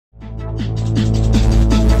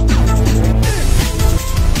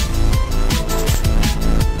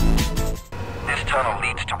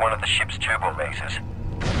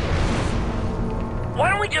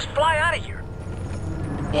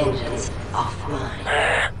Engines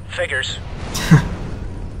offline. Figures.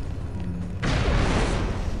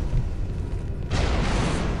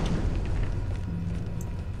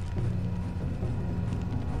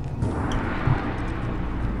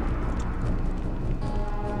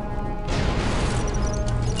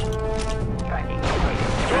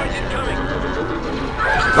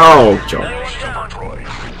 Oh, John.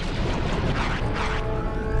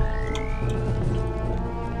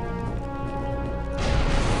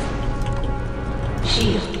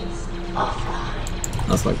 Shields offline.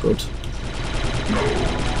 That's not good.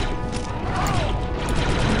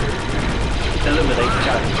 Eliminate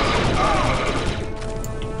target.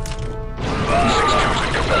 6-2's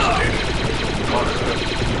incapacitated.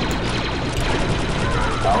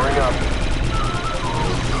 Powering up.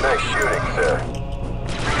 Nice shooting, sir.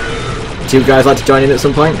 Do you guys like to join in at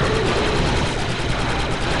some point?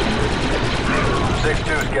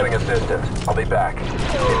 6-2's getting assistance. I'll be back.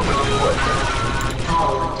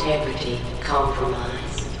 Hull integrity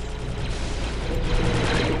compromised.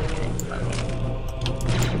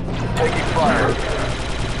 Taking fire.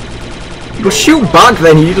 Well, shoot back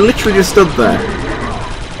then, you literally just stood there.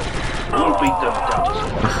 We'll beat them down.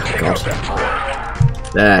 Oh, Take out that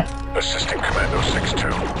droid. There. Assisting Commando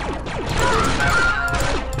 6-2.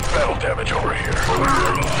 Battle damage over here.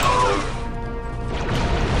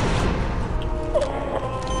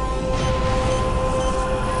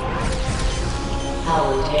 Hull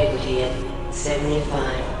integrity at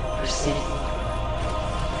 75%.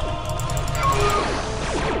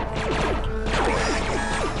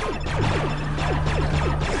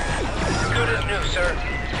 Good as new, sir.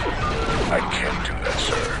 I can't do that,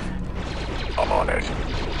 sir. I'm on it.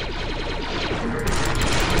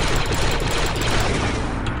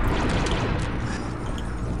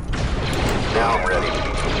 Now I'm ready. I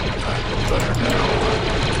feel better now.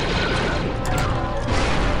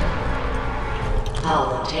 Hull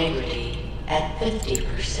integrity at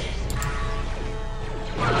 50%.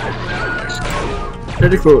 Very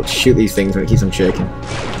difficult to shoot these things when it keeps on shaking.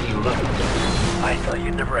 You look. I thought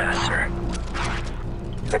you'd never ask, sir.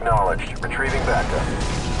 Acknowledged. Retrieving backup.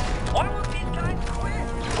 Why won't these guys quit?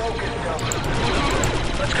 Focus, Governor.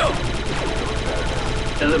 Let's go.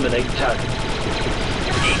 Eliminate target.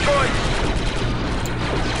 Detroit.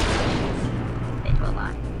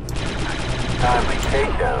 Timely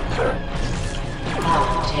takedown, sir. Hull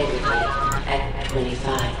integrity at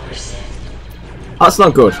 25%. That's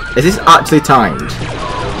not good. Is this actually timed?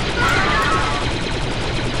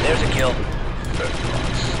 There's a kill.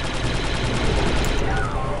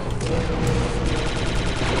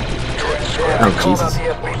 Oh, Jesus.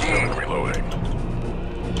 Reloading.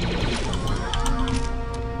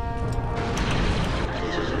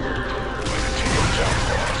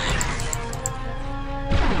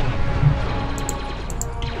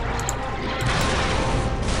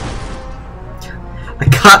 I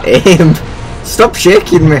can't aim. Stop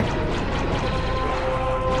shaking me.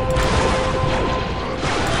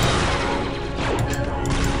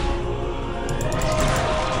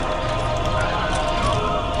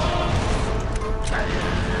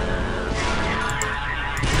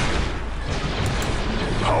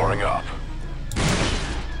 Powering up.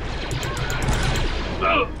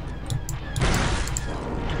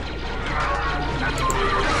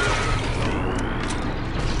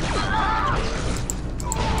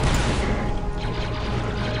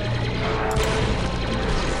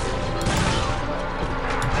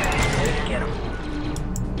 Get him.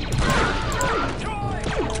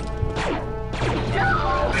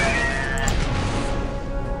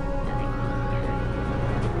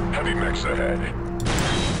 Heavy mix ahead.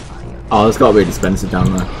 Oh, there's got to be a dispenser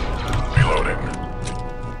down there. Reloading.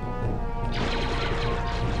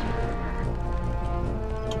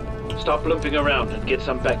 Stop limping around and get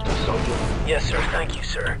some back to soldier. Yes, sir. Thank you,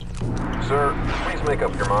 sir. Sir, please make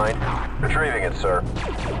up your mind. Retrieving it, sir.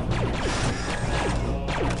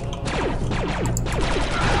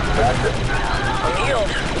 That's it. I'm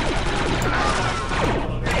healed.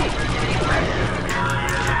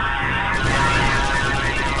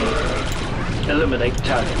 Eliminate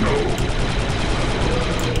target.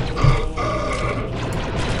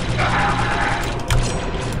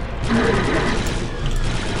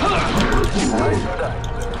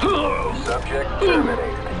 Subject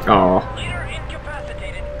terminated. Oh, Leader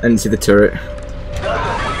incapacitated. I didn't see the turret.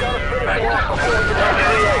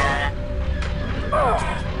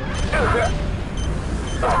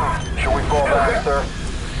 Should we fall back, sir?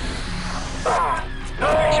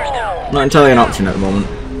 Pictures now. Not entirely an option at the moment.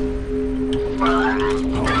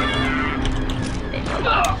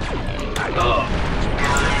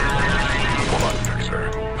 Hold on, Fixer.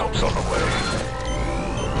 Help's on the way.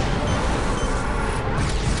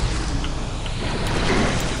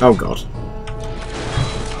 Oh god.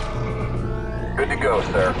 Good to go,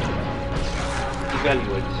 sir.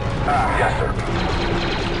 Evaluate, sir. Yes, sir.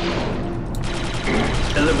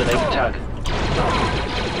 Eliminate tag.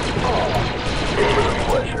 It was a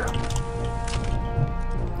pleasure.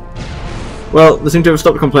 Well, they seem to have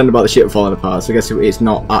stopped complaining about the ship falling apart, so I guess it's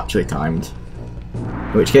not actually timed.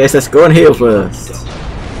 In which case, let's go and heal first.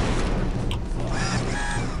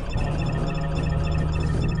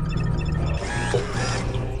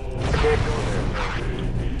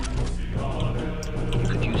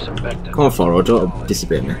 Could use some backup. Come on forward, don't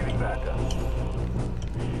dissipate me.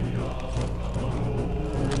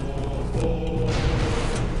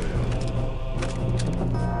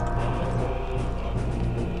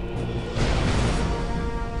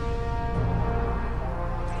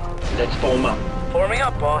 Let's form up. Forming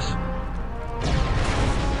up, boss.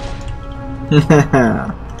 View of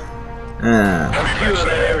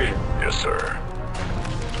that area. Yes, sir.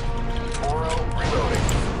 Reloading.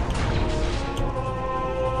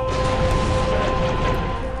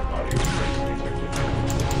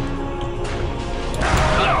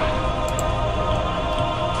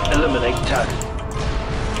 Eliminate tag.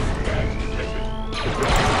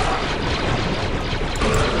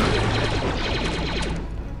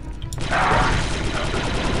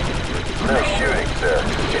 Nice shooting, sir.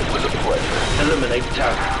 It was a pleasure. Eliminate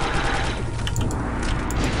tag.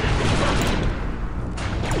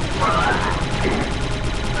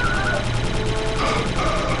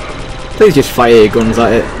 Please just fire your guns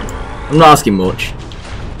at it. I'm not asking much.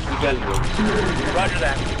 Evaluate. Roger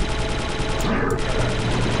that.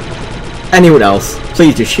 Anyone else,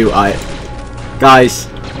 please just shoot at it. Guys.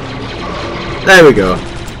 There we go.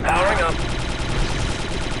 Powering up.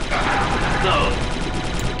 No.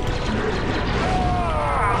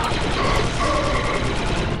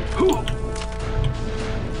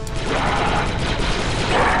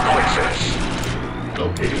 Places.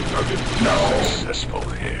 Locating target now. Successful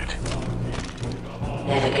hit.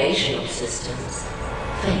 Navigational systems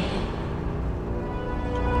failing.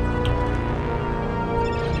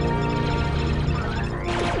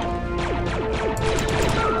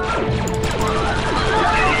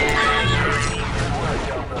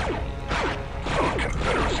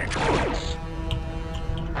 Confederacy droids.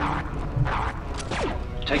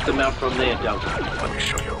 Take them out from there, Delta. Let me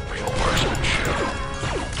show you real marksmanship.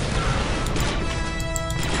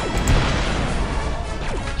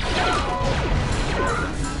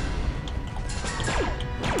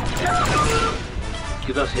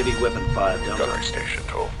 Give us heavy weapon fire, Delta. Gunnery station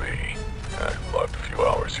told me. I logged a few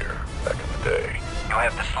hours here back in the day. You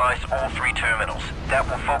have to slice all 3 terminals. That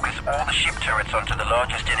will focus all the ship turrets onto the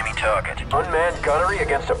largest enemy target. Unmanned gunnery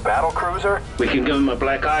against a battle cruiser? We can give them a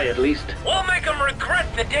black eye at least. We'll make them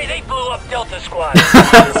regret the day they blew up Delta Squad.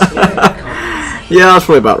 Yeah, that's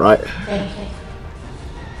probably about right.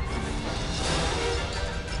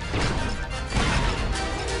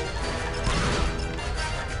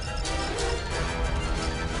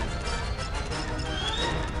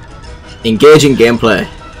 Engaging gameplay.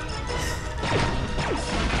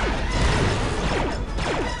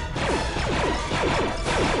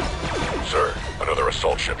 Sir, another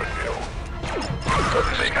assault ship in view.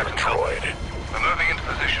 This is Captain Droid. We're moving into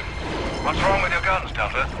position. What's wrong with your guns,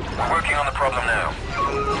 Delta? We're working on the problem now.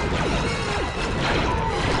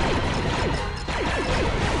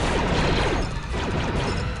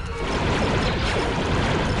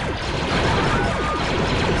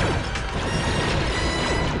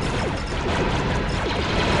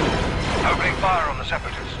 Opening fire on the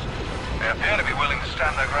Separatists. They appear to be willing to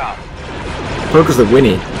stand their ground. Because they're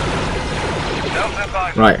winning. Delta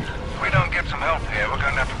advised. Right. If we don't get some help here, we're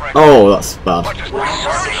going to have to break. Oh, that's bad. What just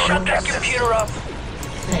Sorry, shut that computer up.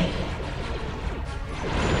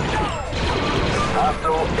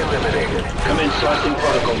 Hostile eliminated. Come in, slicing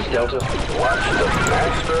protocols, Delta. Watch the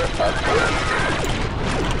master again.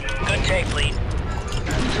 Good take, lead.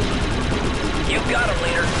 You got him,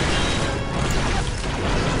 leader.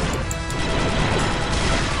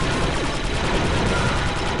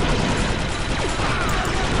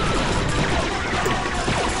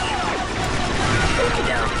 Take it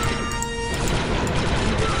down.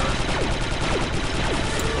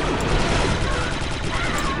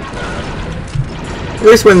 At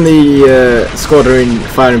least when the squad are in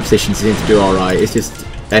firing positions, they seem to do alright. It's just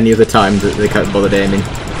any other time that they can't bother aiming.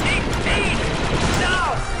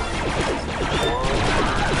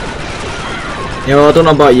 You know, I don't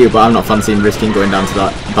know about you, but I'm not fancying risking going down to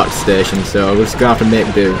that back station, so we're just gonna have to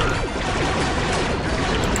make do.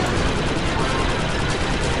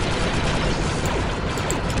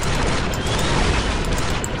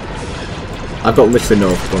 I've got literally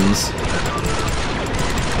no funds.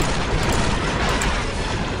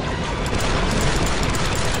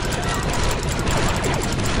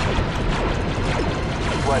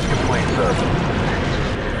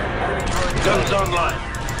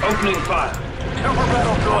 Opening fire. Super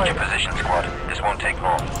battle droid. Hold your position, squad. This won't take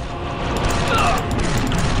long.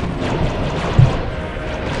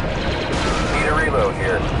 Need a reload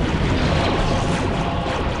here.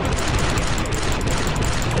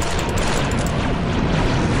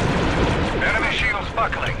 Enemy shields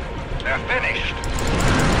buckling. They're finished.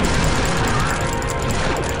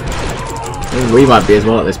 I think we might be as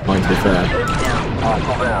well at this point, to be fair.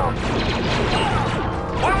 Hostile down.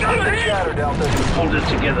 Take the shatter, Delta. Hold it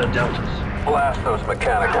together, Deltas. Blast those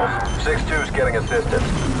mechanicals. 6-2's getting assistance.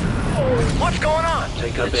 What's going on?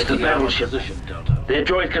 Take up the battleship position, Delta. Their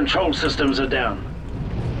droid control systems are down.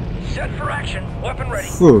 Set for action. Weapon ready.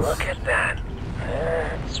 Oof. Look at that.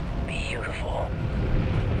 That's beautiful.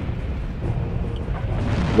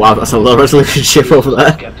 Wow, that's a low resolution ship over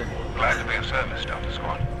there. Captain. Glad to be of service, Delta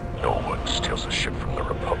Squad. No one steals a ship from the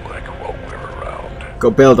Republic while we're around.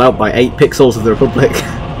 Got bailed out by 8 pixels of the Republic.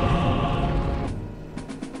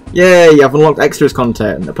 Yay, you have unlocked extras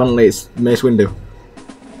content. Apparently it's Mace Windu.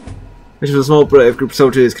 Which is a small brave group of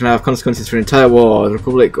soldiers can have consequences for an entire war. The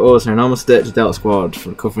Republic owes an enormous debt to Delta Squad for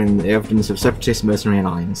recovering the evidence of separatist mercenary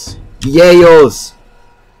alliance. Yay, yours!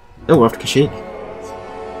 Oh, we're off to Kashyyyk.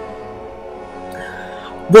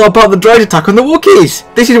 What about the droid attack on the Wookiees?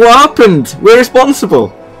 This is what happened! We're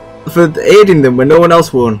responsible for aiding them when no one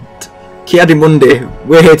else won't. Ki-Adi-Mundi,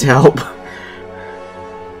 we're here to help.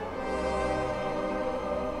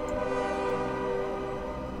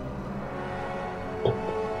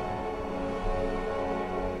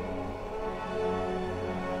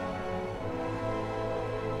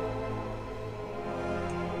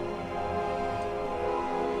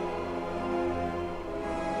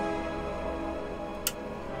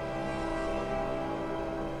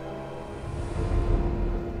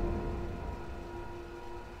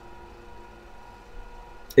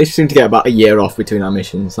 They seem to get about a year off between our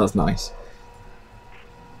missions, that's nice.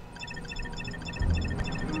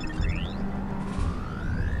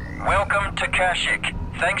 Welcome to Kashyyyk.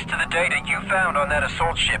 Thanks to the data you found on that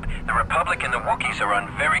assault ship, the Republic and the Wookiees are on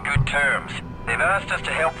very good terms. They've asked us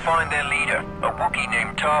to help find their leader, a Wookiee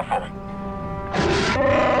named Tarful.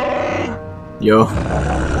 Yo.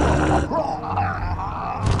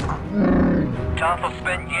 Tarful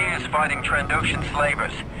spent years fighting Trandoshan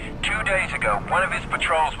slavers. 2 days ago, one of his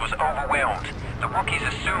patrols was overwhelmed. The Wookiees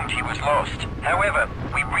assumed he was lost. However,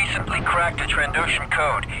 we recently cracked a Trandoshan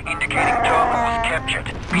code indicating Tarful was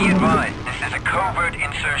captured. Be advised, this is a covert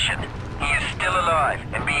insertion. He is still alive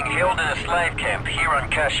and being held in a slave camp here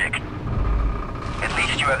on Kashyyyk. At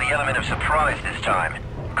least you have the element of surprise this time.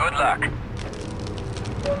 Good luck.